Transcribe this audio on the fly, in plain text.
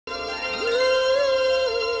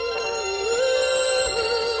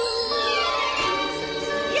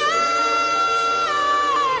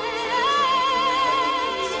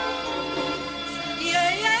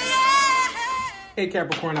Hey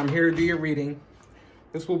Capricorn, I'm here to do your reading.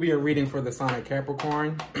 This will be a reading for the sign of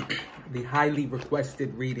Capricorn, the highly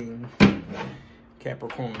requested reading,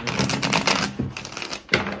 Capricorn.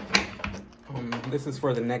 This is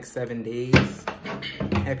for the next 7 days.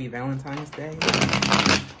 Happy Valentine's Day.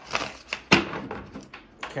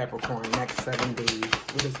 Capricorn, next 7 days.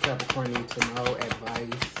 What does Capricorn need to know?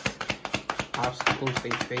 Advice, obstacles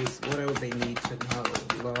they face. What do they need to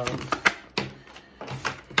know? Love.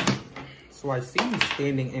 So I see you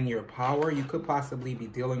standing in your power. You could possibly be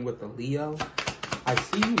dealing with a Leo. I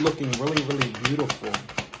see you looking really, really beautiful.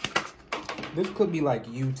 This could be like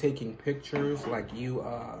you taking pictures, like you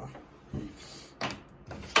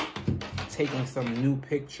taking some new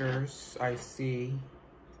pictures. I see.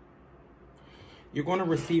 You're going to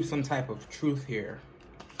receive some type of truth here.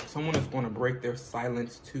 Someone is going to break their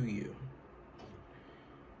silence to you.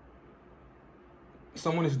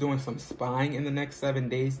 Someone is doing some spying in the next 7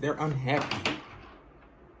 days. They're unhappy,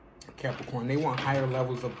 Capricorn. They want higher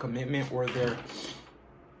levels of commitment, or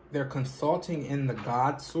they're consulting in the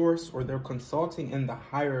God source, or they're consulting in the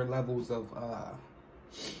higher levels of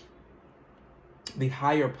the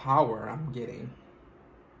higher power I'm getting.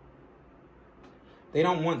 They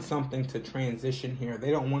don't want something to transition here.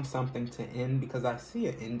 They don't want something to end, because I see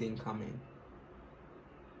an ending coming.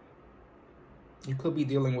 You could be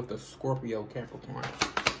dealing with a Scorpio, Capricorn.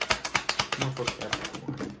 No, for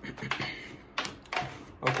Capricorn.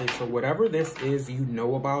 Okay, so whatever this is, you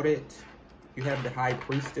know about it. You have the High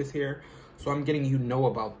Priestess here. So I'm getting you know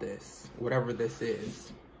about this, whatever this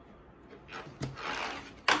is.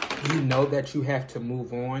 You know that you have to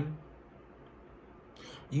move on.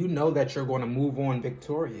 You know that you're going to move on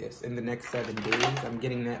victorious in the next 7 days. I'm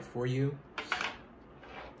getting that for you.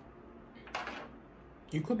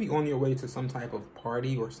 You could be on your way to some type of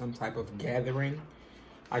party or some type of gathering.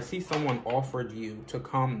 I see someone offered you to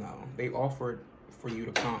come, though. They offered for you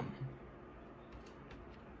to come.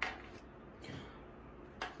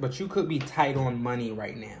 But you could be tight on money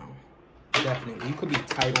right now. Definitely. You could be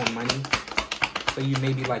tight on money. So you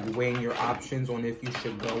may be like weighing your options on if you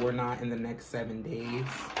should go or not in the next 7 days.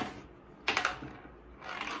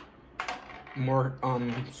 More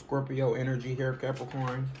Scorpio energy here,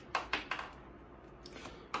 Capricorn.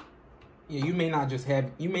 Yeah, you may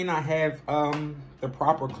not have the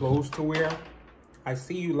proper clothes to wear. I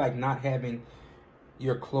see you like not having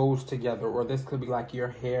your clothes together, or this could be like your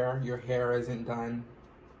hair isn't done.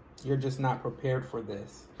 You're just not prepared for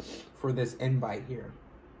this invite here.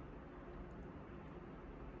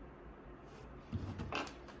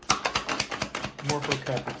 More for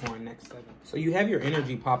Capricorn, next 7. So you have your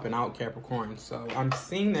energy popping out, Capricorn. So I'm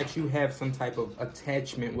seeing that you have some type of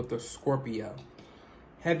attachment with the Scorpio.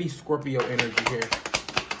 Heavy Scorpio energy here.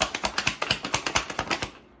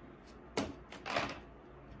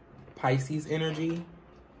 Pisces energy.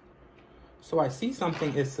 So I see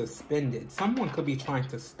something is suspended. Someone could be trying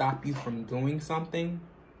to stop you from doing something.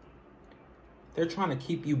 They're trying to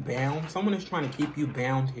keep you bound. Someone is trying to keep you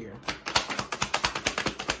bound here.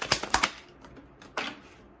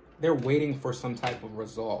 They're waiting for some type of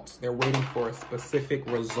results. They're waiting for a specific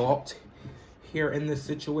result here in this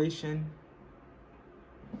situation.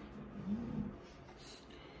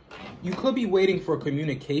 You could be waiting for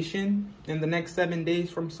communication in the next 7 days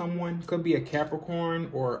from someone. Could be a Capricorn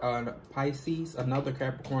or a Pisces, another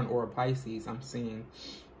Capricorn or a Pisces I'm seeing.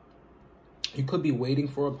 You could be waiting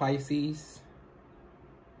for a Pisces,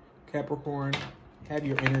 Capricorn. Have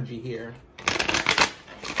your energy here.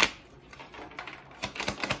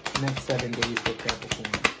 Next 7 days for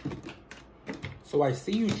Capricorn. So I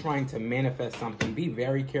see you trying to manifest something. Be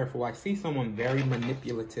very careful. I see someone very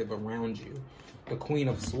manipulative around you. The Queen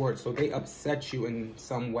of Swords. So they upset you in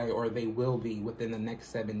some way, or they will be within the next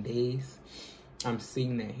 7 days. I'm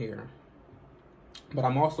seeing that here. But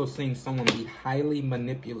I'm also seeing someone be highly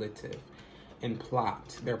manipulative and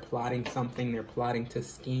plot. They're plotting something. They're plotting to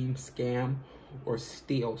scheme, scam, or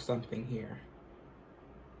steal something here.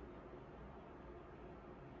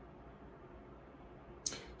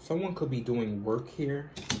 Someone could be doing work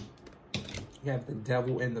here. You have the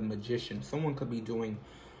Devil and the Magician. Someone could be doing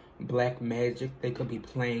black magic. They could be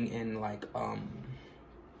playing in like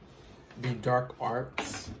the dark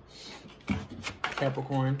arts,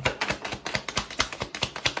 Capricorn.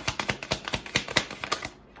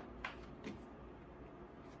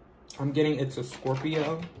 I'm getting it's a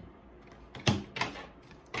Scorpio.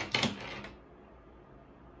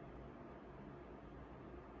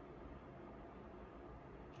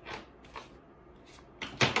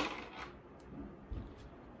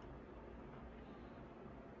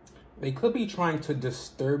 They could be trying to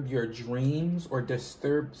disturb your dreams or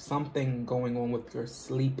disturb something going on with your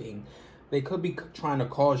sleeping. They could be trying to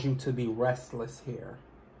cause you to be restless here.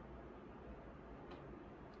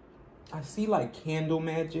 I see like candle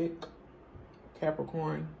magic,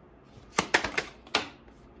 Capricorn.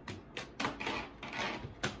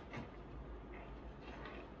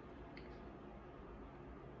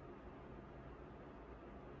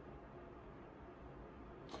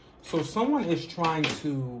 So someone is trying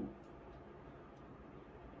to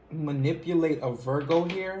manipulate a Virgo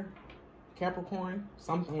here, Capricorn.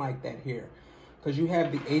 Something like that here. Because you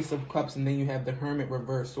have the Ace of Cups and then you have the Hermit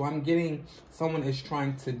reverse. So I'm getting someone is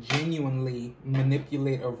trying to genuinely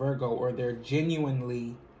manipulate a Virgo, or they're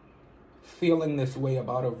genuinely feeling this way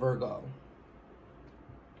about a Virgo.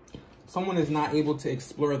 Someone is not able to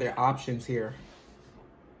explore their options here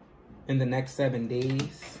in the next 7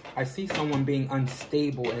 days. I see someone being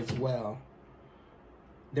unstable as well.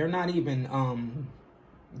 They're not even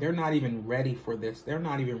ready for this. They're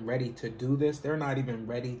not even ready to do this. They're not even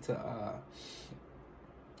ready to,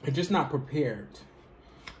 they're just not prepared.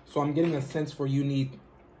 So I'm getting a sense for you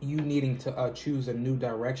needing to choose a new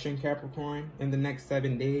direction, Capricorn, in the next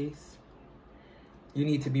 7 days. You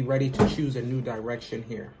need to be ready to choose a new direction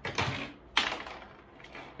here.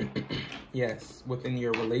 Yes, within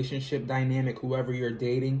your relationship dynamic, whoever you're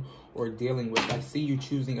dating or dealing with, I see you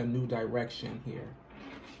choosing a new direction here.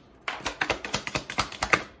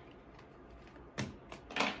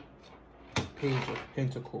 Page of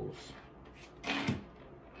Pentacles.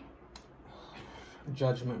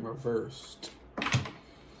 Judgment reversed.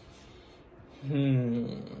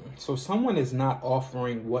 So someone is not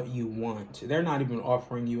offering what you want. They're not even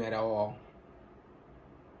offering you at all.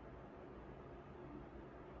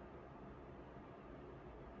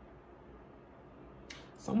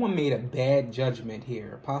 Someone made a bad judgment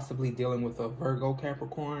here, possibly dealing with a Virgo,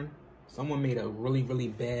 Capricorn. Someone made a really, really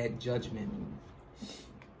bad judgment.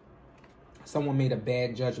 Someone made a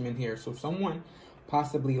bad judgment here. So someone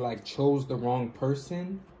possibly like chose the wrong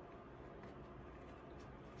person.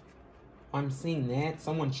 I'm seeing that.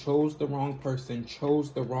 Someone chose the wrong person,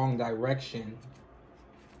 chose the wrong direction.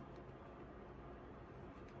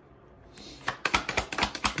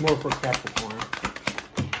 More for Capricorn.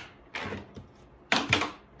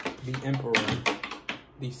 The Emperor,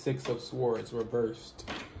 the Six of Swords reversed.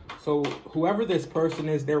 So whoever this person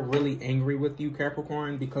is, they're really angry with you,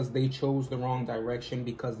 Capricorn, because they chose the wrong direction,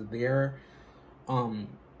 because they're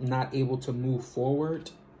not able to move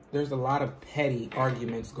forward. There's a lot of petty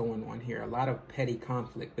arguments going on here, a lot of petty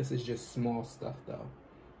conflict. This is just small stuff, though.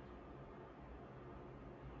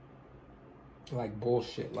 Like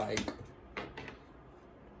bullshit, like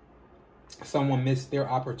someone missed their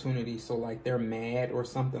opportunity, so like they're mad or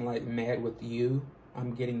something, like mad with you.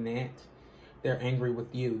 I'm getting that. They're angry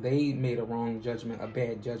with you. They made a wrong judgment, a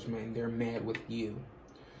bad judgment, and they're mad with you.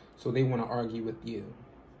 So they want to argue with you.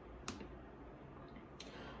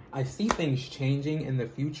 I see things changing in the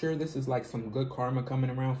future. This is like some good karma coming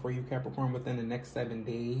around for you, Capricorn, within the next 7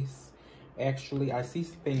 days. Actually, I see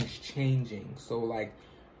things changing. So like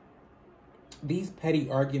these petty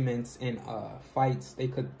arguments and fights, they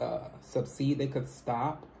could subside, they could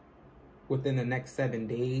stop within the next 7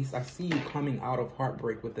 days. I see you coming out of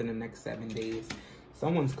heartbreak within the next 7 days.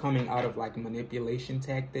 Someone's coming out of like manipulation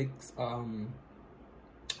tactics. I'm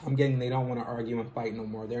getting they don't want to argue and fight no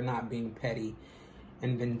more. They're not being petty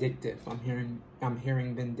and vindictive. I'm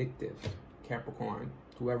hearing vindictive, Capricorn,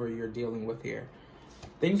 whoever you're dealing with here.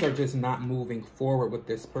 Things are just not moving forward with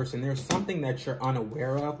this person. There's something that you're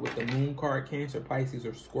unaware of with the Moon card, Cancer, Pisces,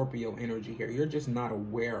 or Scorpio energy here. You're just not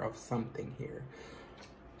aware of something here.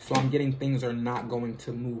 So I'm getting things are not going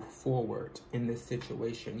to move forward in this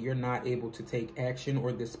situation. You're not able to take action,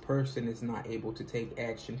 or this person is not able to take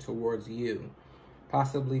action towards you.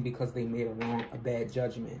 Possibly because they made a bad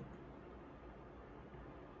judgment.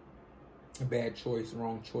 A bad choice,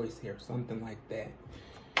 wrong choice here. Something like that.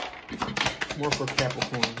 More for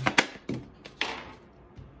Capricorn.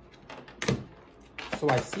 So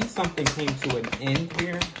I see something came to an end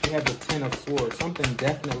here. You have the Ten of Swords. Something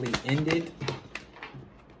definitely ended.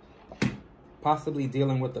 Possibly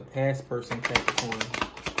dealing with the past person, Capricorn.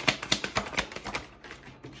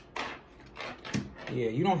 Yeah,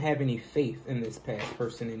 you don't have any faith in this past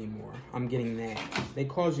person anymore. I'm getting that. They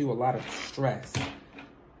cause you a lot of stress.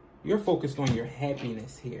 You're focused on your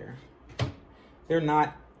happiness here. They're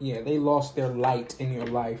not, yeah, they lost their light in your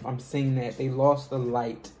life. I'm saying that. They lost the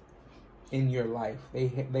light in your life.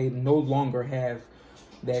 They no longer have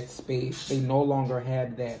that space. They no longer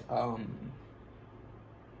have that,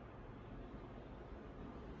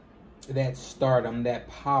 that stardom, that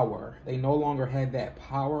power. They no longer have that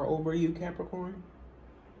power over you, Capricorn.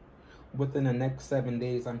 Within the next 7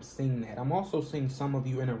 days, I'm seeing that. I'm also seeing some of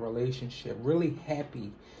you in a relationship, really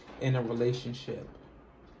happy in a relationship.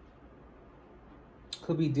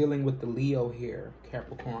 Could be dealing with the Leo here,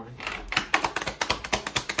 Capricorn.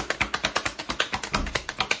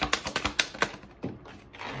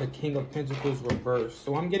 The King of Pentacles reversed.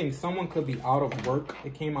 So I'm getting someone could be out of work.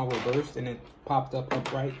 It came out reversed and it popped up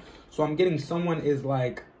upright. So I'm getting someone is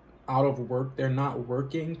like out of work. They're not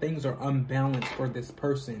working. Things are unbalanced for this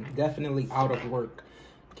person. Definitely out of work.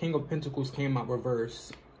 King of Pentacles came out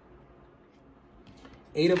reversed.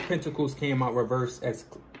 Eight of Pentacles came out reversed as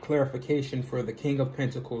clarification for the King of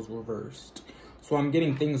Pentacles reversed. So I'm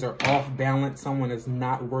getting things are off balance. Someone is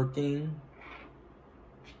not working.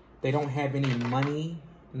 They don't have any money.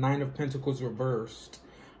 Nine of Pentacles reversed.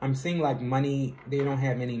 I'm seeing like money. They don't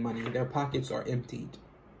have any money. Their pockets are emptied.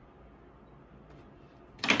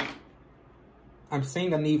 I'm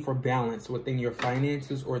seeing a need for balance within your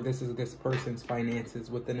finances, or this is this person's finances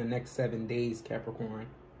within the next 7 days, Capricorn.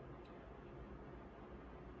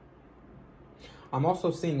 I'm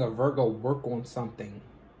also seeing a Virgo work on something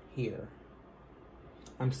here.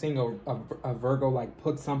 I'm seeing a Virgo like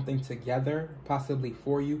put something together, possibly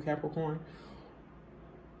for you, Capricorn.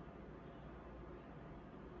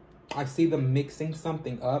 I see them mixing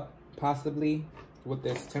something up, possibly with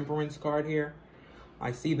this Temperance card here.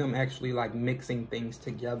 I see them actually like mixing things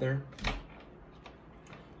together.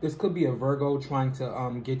 This could be a Virgo trying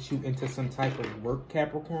to get you into some type of work,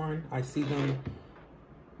 Capricorn. I see them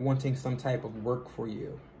wanting some type of work for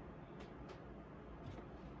you.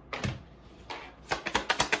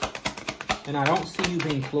 And I don't see you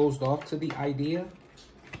being closed off to the idea,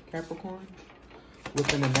 Capricorn,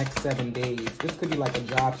 within the next 7 days. This could be like a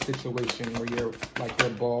job situation where you're like their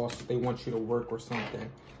boss, they want you to work or something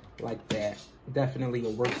like that. Definitely a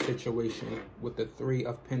work situation with the Three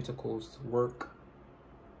of Pentacles, work.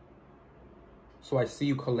 So I see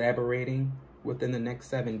you collaborating within the next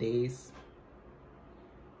 7 days.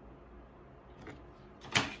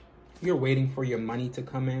 You're waiting for your money to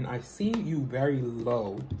come in. I see you very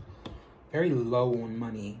low on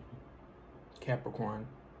money, Capricorn.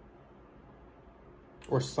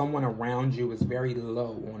 Or someone around you is very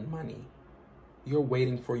low on money. You're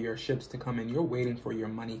waiting for your ships to come in. You're waiting for your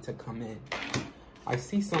money to come in. I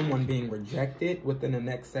see someone being rejected within the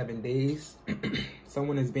next 7 days.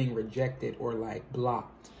 Someone is being rejected or like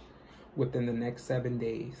blocked within the next 7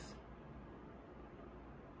 days.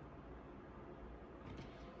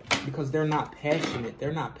 Because they're not passionate.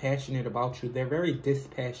 They're not passionate about you. They're very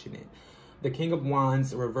dispassionate. The King of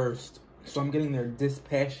Wands reversed. So I'm getting they're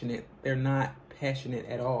dispassionate. They're not passionate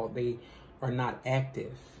at all. They are not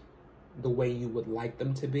active the way you would like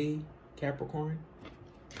them to be, Capricorn.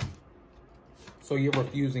 So you're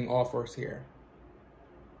refusing offers here.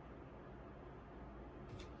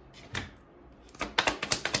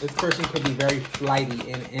 This person could be very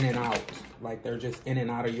flighty in and out. Like they're just in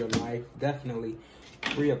and out of your life. Definitely.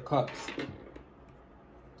 Three of Cups.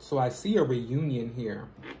 So I see a reunion here.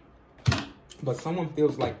 But someone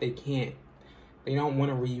feels like they can't. They don't want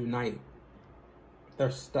to reunite.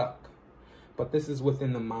 They're stuck. But this is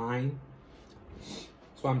within the mind.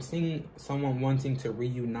 So I'm seeing someone wanting to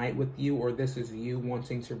reunite with you, or this is you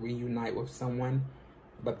wanting to reunite with someone,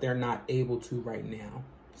 but they're not able to right now.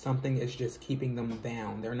 Something is just keeping them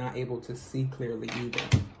down. They're not able to see clearly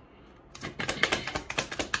either.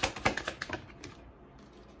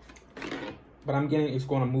 But I'm getting it's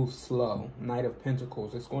going to move slow. Knight of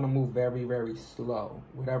Pentacles. It's going to move very, very slow.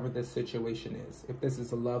 Whatever this situation is. If this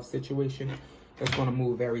is a love situation, it's going to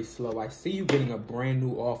move very slow. I see you getting a brand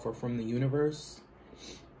new offer from the universe.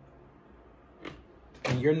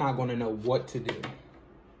 And you're not going to know what to do.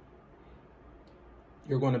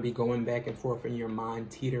 You're going to be going back and forth in your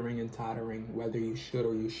mind, teetering and tottering, whether you should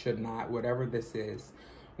or you should not. Whatever this is.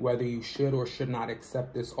 Whether you should or should not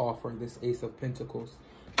accept this offer, this Ace of Pentacles.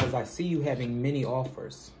 Because I see you having many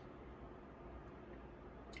offers.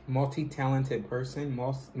 Multi-talented person,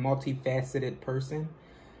 multifaceted person.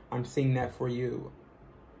 I'm seeing that for you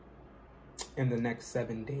in the next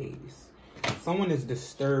 7 days. Someone is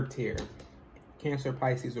disturbed here. Cancer,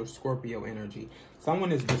 Pisces, or Scorpio energy.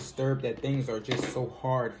 Someone is disturbed that things are just so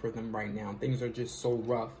hard for them right now. Things are just so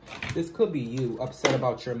rough. This could be you, upset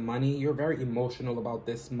about your money. You're very emotional about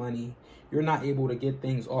this money. You're not able to get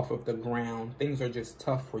things off of the ground. Things are just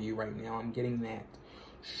tough for you right now. I'm getting that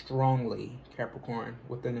strongly, Capricorn,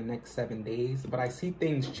 within the next 7 days. But I see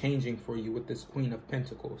things changing for you with this Queen of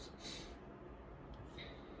Pentacles.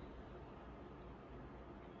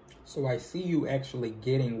 So I see you actually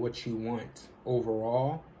getting what you want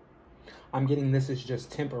overall. I'm getting this is just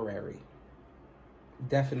temporary.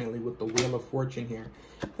 Definitely with the Wheel of Fortune here.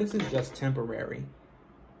 This is just temporary.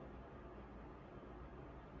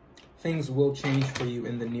 Things will change for you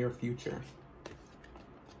in the near future.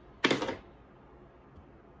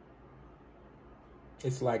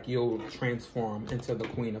 It's like you'll transform into the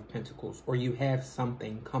Queen of Pentacles, or you have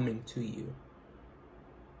something coming to you.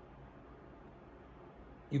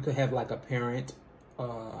 You could have like a parent,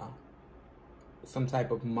 some type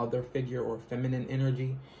of mother figure or feminine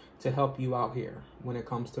energy to help you out here when it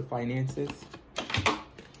comes to finances.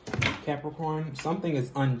 Capricorn, something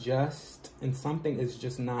is unjust and something is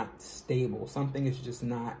just not stable. Something is just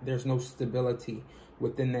not, there's no stability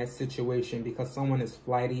within that situation because someone is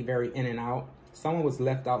flighty, very in and out. Someone was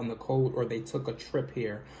left out in the cold, or they took a trip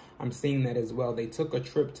here. I'm seeing that as well. They took a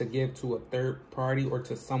trip to give to a third party or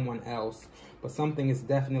to someone else. But something is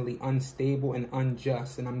definitely unstable and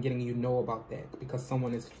unjust. And I'm getting you know about that because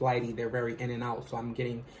someone is flighty. They're very in and out. So I'm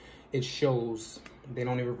getting, it shows. They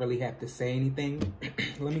don't even really have to say anything.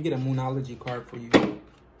 Let me get a Moonology card for you,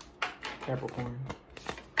 Capricorn.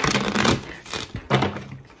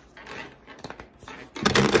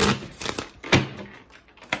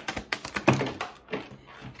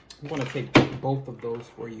 I'm going to take both of those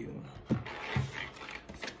for you.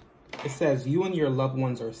 It says, you and your loved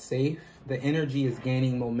ones are safe. The energy is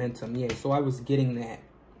gaining momentum. Yeah, so I was getting that.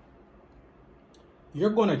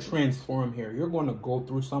 You're going to transform here. You're going to go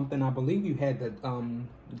through something. I believe you had the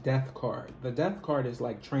Death card. The Death card is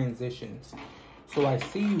like transitions. So I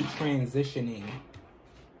see you transitioning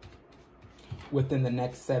within the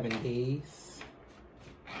next 7 days.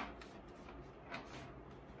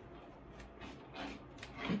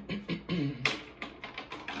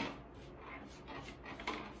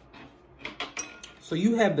 So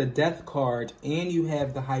you have the Death card and you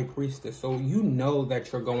have the High Priestess. So you know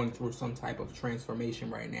that you're going through some type of transformation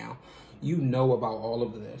right now. You know about all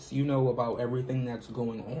of this. You know about everything that's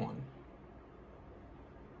going on.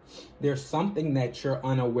 There's something that you're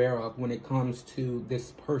unaware of when it comes to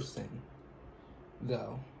this person,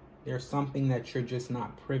 though. There's something that you're just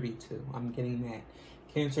not privy to. I'm getting that.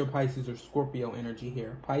 Cancer, Pisces, or Scorpio energy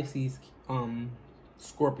here. Pisces,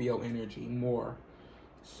 Scorpio energy more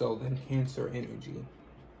so than Cancer energy.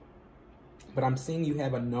 But I'm seeing you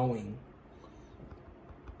have a knowing,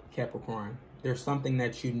 Capricorn. There's something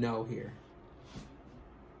that you know here.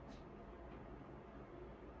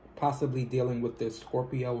 Possibly dealing with this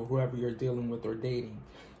Scorpio or whoever you're dealing with or dating.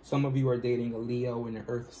 Some of you are dating a Leo and an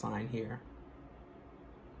Earth sign here,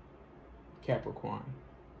 Capricorn.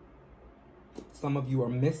 Some of you are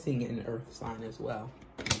missing an Earth sign as well.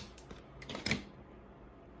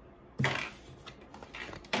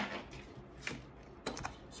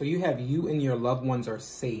 So you have you and your loved ones are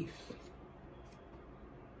safe.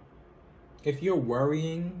 If you're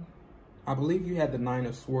worrying, I believe you had the Nine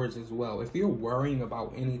of Swords as well. If you're worrying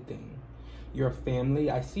about anything, your family,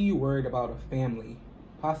 I see you worried about a family,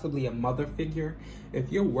 possibly a mother figure.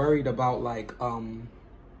 If you're worried about like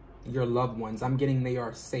your loved ones, I'm getting they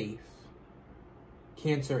are safe.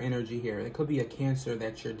 Cancer energy here. It could be a Cancer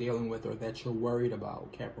that you're dealing with or that you're worried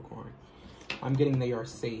about, Capricorn. I'm getting they are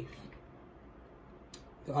safe.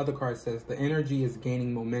 The other card says the energy is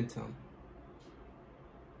gaining momentum.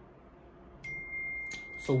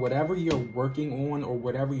 So whatever you're working on or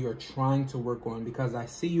whatever you're trying to work on, because I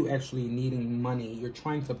see you actually needing money. You're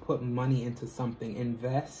trying to put money into something.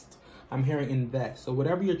 Invest. I'm hearing invest. So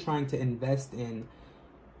whatever you're trying to invest in,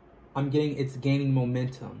 I'm getting it's gaining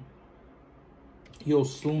momentum. You'll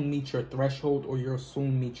soon meet your threshold or you'll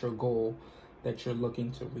soon meet your goal that you're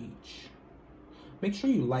looking to reach. Make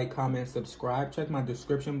sure you like, comment, subscribe. Check my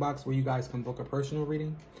description box where you guys can book a personal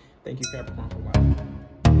reading. Thank you, Capricorn, for watching.